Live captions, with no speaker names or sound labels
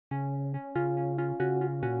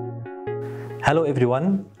Hello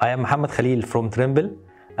everyone, I am Mohammed Khalil from Trimble,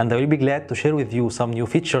 and I will be glad to share with you some new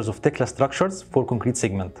features of Tekla structures for concrete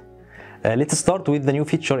segment. Let's start with the new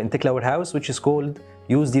feature in Tekla Warehouse, which is called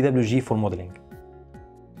Use DWG for Modeling.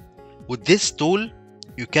 With this tool,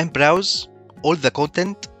 you can browse all the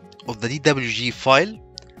content of the DWG file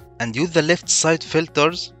and use the left side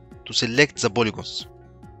filters to select the polygons.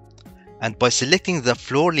 And by selecting the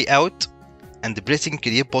floor layout and pressing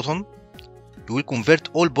Create button, you will convert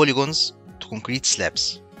all polygons to concrete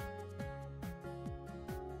slabs.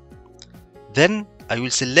 Then I will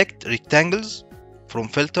select rectangles from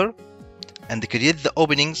filter and create the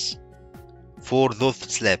openings for those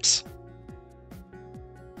slabs.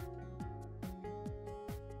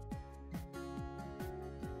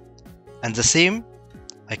 And the same,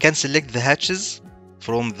 I can select the hatches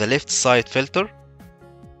from the left side filter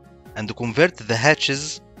and convert the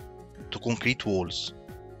hatches to concrete walls.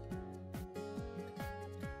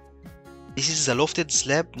 This is the Lofted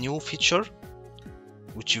Slab new feature,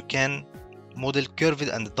 which you can model curved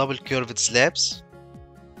and double curved slabs.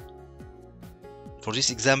 For this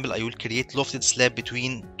example, I will create lofted slab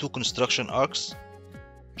between two construction arcs.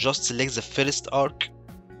 Just select the first arc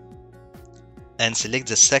and select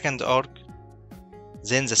the second arc,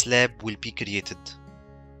 then the slab will be created.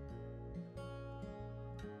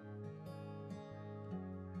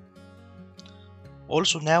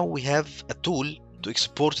 Also, now we have a tool to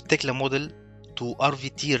export Tekla model to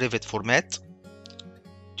RVT Revit format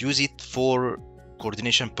to use it for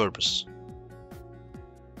coordination purpose.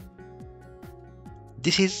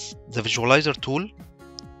 This is the visualizer tool.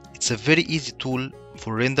 It's a very easy tool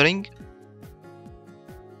for rendering.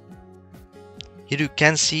 Here you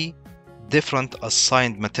can see different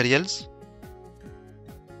assigned materials.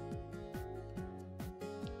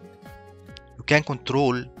 You can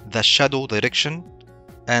control the shadow direction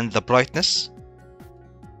and the brightness.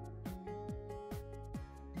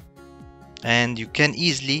 And you can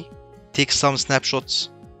easily take some snapshots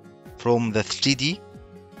from the 3D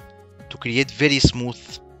to create very smooth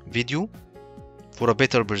video for a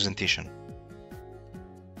better presentation.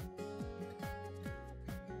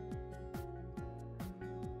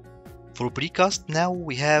 For precast, now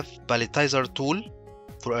we have Palletiser tool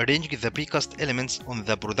for arranging the precast elements on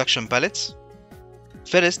the production pallets.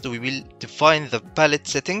 First, we will define the pallet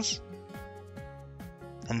settings,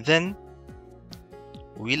 and then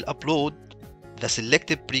we will upload the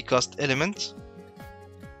selected precast element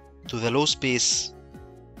to the low space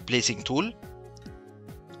placing tool,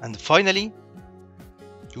 and finally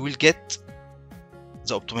you will get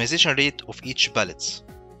the optimization rate of each pallet.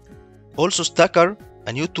 Also, Stacker,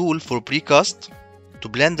 a new tool for precast to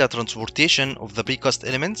plan the transportation of the precast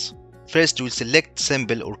elements. First, you will select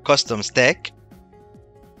simple or custom stack,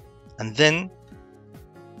 and then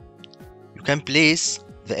you can place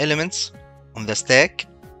the elements on the stack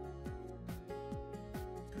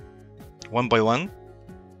one by one.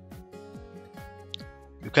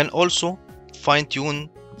 You can also fine-tune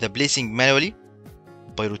the placing manually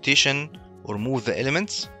by rotation or move the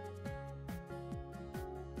elements.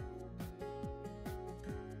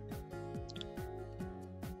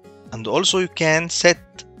 And also you can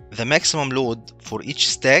set the maximum load for each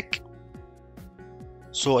stack.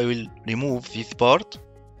 So I will remove this part.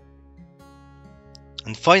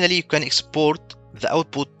 And finally you can export the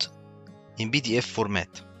output in PDF format.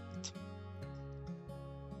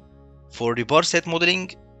 For rebar set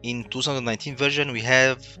modeling in 2019 version, we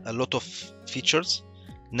have a lot of features.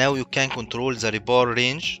 Now you can control the rebar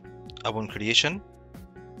range upon creation.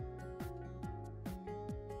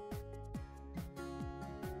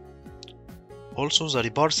 Also, the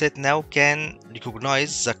rebar set now can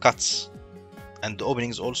recognize the cuts and the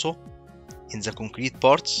openings also in the concrete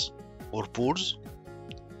parts or pores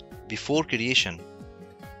before creation.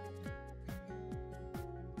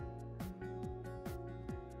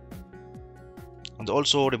 And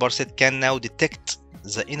also, rebar set can now detect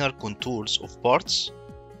the inner contours of parts,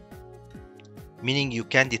 meaning you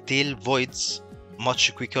can detail voids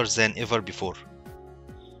much quicker than ever before.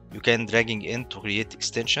 You can dragging in to create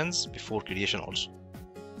extensions before creation also.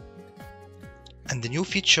 And the new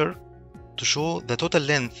feature to show the total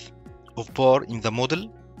length of bar in the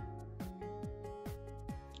model,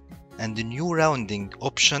 and the new rounding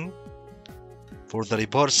option for the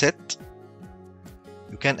rebar set.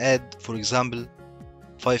 You can add, for example,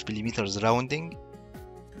 5 mm rounding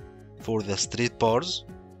for the straight bars,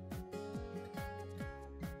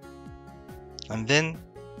 and then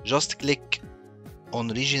just click on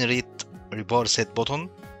regenerate rebar set button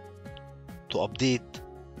to update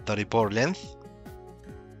the rebar length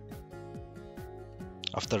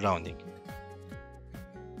after rounding.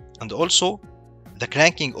 And also the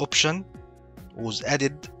cranking option was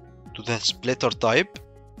added to the splitter type.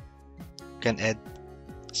 You can add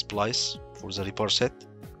splice for the repair set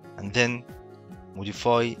and then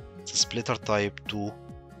modify the splitter type to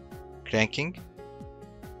cranking.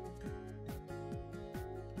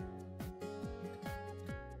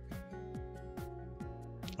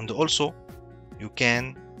 And also you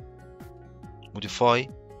can modify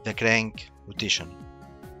the crank rotation.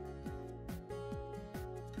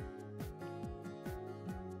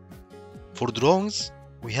 For drawings,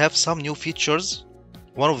 we have some new features.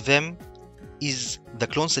 One of them is the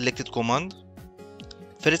clone selected command.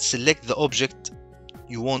 First, select the object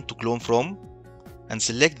you want to clone from and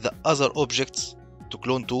select the other objects to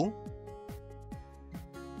clone to.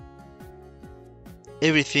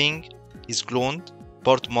 Everything is cloned,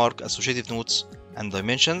 part mark, associative notes, and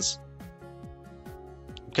dimensions.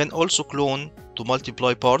 You can also clone to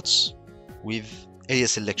multiply parts with area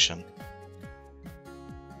selection.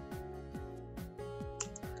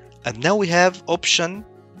 And now we have option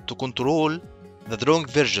to control the drawing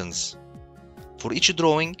versions. For each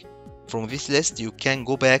drawing from this list, you can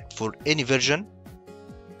go back for any version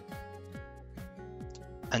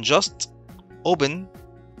and just open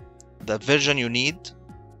the version you need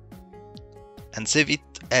and save it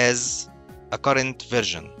as a current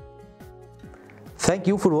version. Thank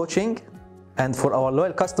you for watching, and for our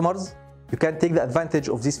loyal customers, you can take the advantage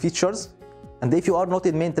of these features, and if you are not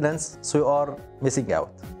in maintenance, so you are missing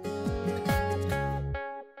out.